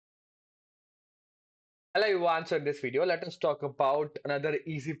Hello everyone, so in this video, let us talk about another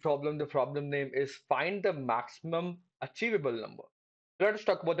easy problem. The problem name is find the maximum achievable number. Let us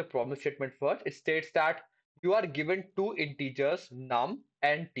talk about the problem statement first. It states that you are given two integers num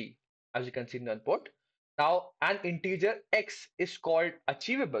and t, as you can see in the input. Now, an integer x is called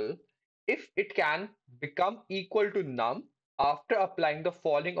achievable if it can become equal to num after applying the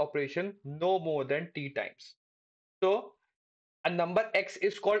following operation no more than t times. So, a number x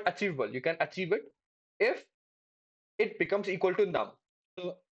is called achievable. You can achieve it if it becomes equal to num.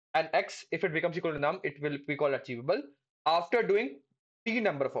 So an x, if it becomes equal to num, it will be called achievable after doing t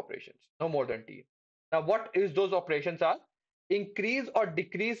number of operations, no more than t. Now, what is those operations are? Increase or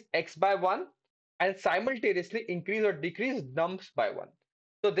decrease x by 1 and simultaneously increase or decrease nums by 1.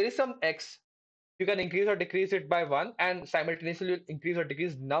 So there is some x, you can increase or decrease it by 1 and simultaneously increase or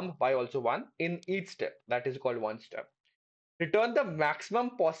decrease num by also 1 in each step. That is called one step. Return the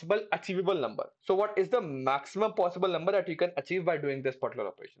maximum possible achievable number. So what is the maximum possible number that you can achieve by doing this particular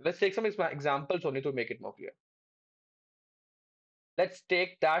operation? Let's take some examples only to make it more clear. Let's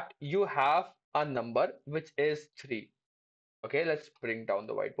take that you have a number which is 3. Okay, let's bring down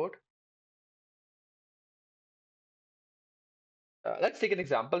the whiteboard. Let's take an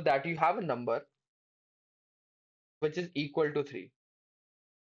example that you have a number which is equal to 3.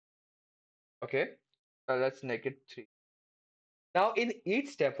 Okay, let's make it 3. Now in each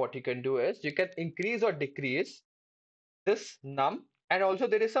step what you can do is you can increase or decrease this num, and also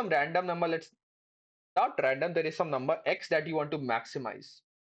there is some random number. Let's not random, there is some number x that you want to maximize.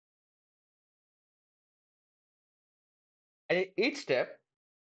 And in each step,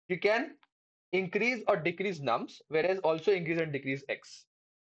 you can increase or decrease nums, whereas also increase and decrease x.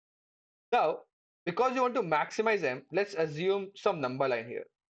 Now, because you want to maximize them, let's assume some number line here.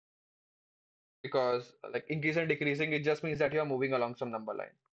 Because like increase and decreasing, it just means that you are moving along some number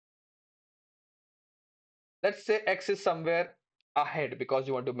line. Let's say x is somewhere ahead because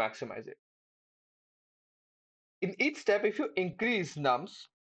you want to maximize it. In each step, if you increase nums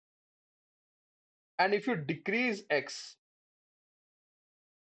and if you decrease x,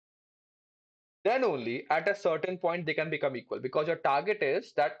 then only at a certain point they can become equal, because your target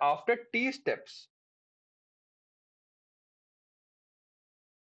is that after t steps,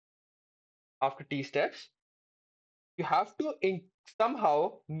 you have to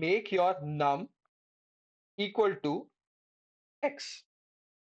somehow make your num equal to x.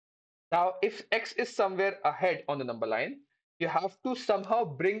 Now if x is somewhere ahead on the number line, you have to somehow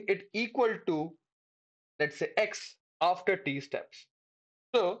bring it equal to, let's say, x after t steps.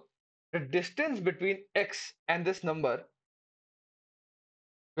 So the distance between x and this number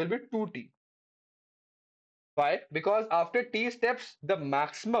will be 2t. Why? Because after t steps, the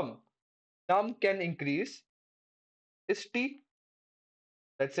maximum num can increase is t.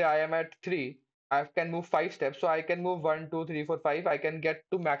 Let's say I am at 3, I can move 5 steps, so I can move 1 2 3 4 5. I can get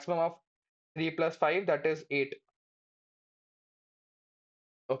to maximum of 3 plus 5, that is 8.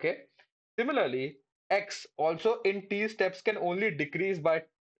 Okay, similarly x also in t steps can only decrease by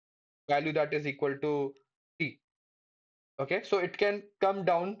value that is equal to t. Okay, so it can come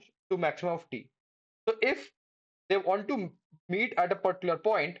down to maximum of t. So if they want to meet at a particular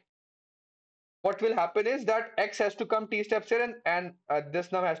point, what will happen is that x has to come t steps here, and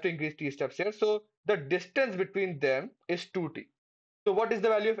this num has to increase t steps here. So the distance between them is 2t. So what is the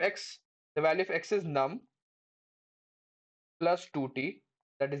value of x? The value of x is num plus 2t.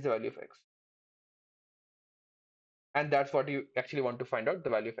 That is the value of x. And that's what you actually want to find out, the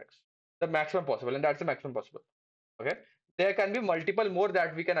value of x. The maximum possible, and that's the maximum possible. Okay. There can be multiple more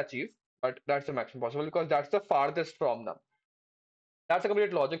that we can achieve, but that's the maximum possible because that's the farthest from num. That's a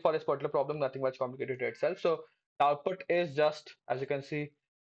complete logic for this particular problem, nothing much complicated to itself. So the output is just, as you can see,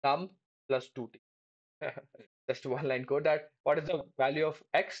 num plus 2t. Just one line code that what is the value of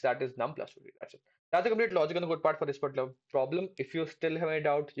x, that is num plus 2t. That's it. That's the complete logic and the good part for this particular problem. If you still have any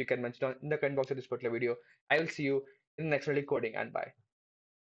doubt, you can mention it in the comment box of this particular video. I will see you in the next video coding, and bye.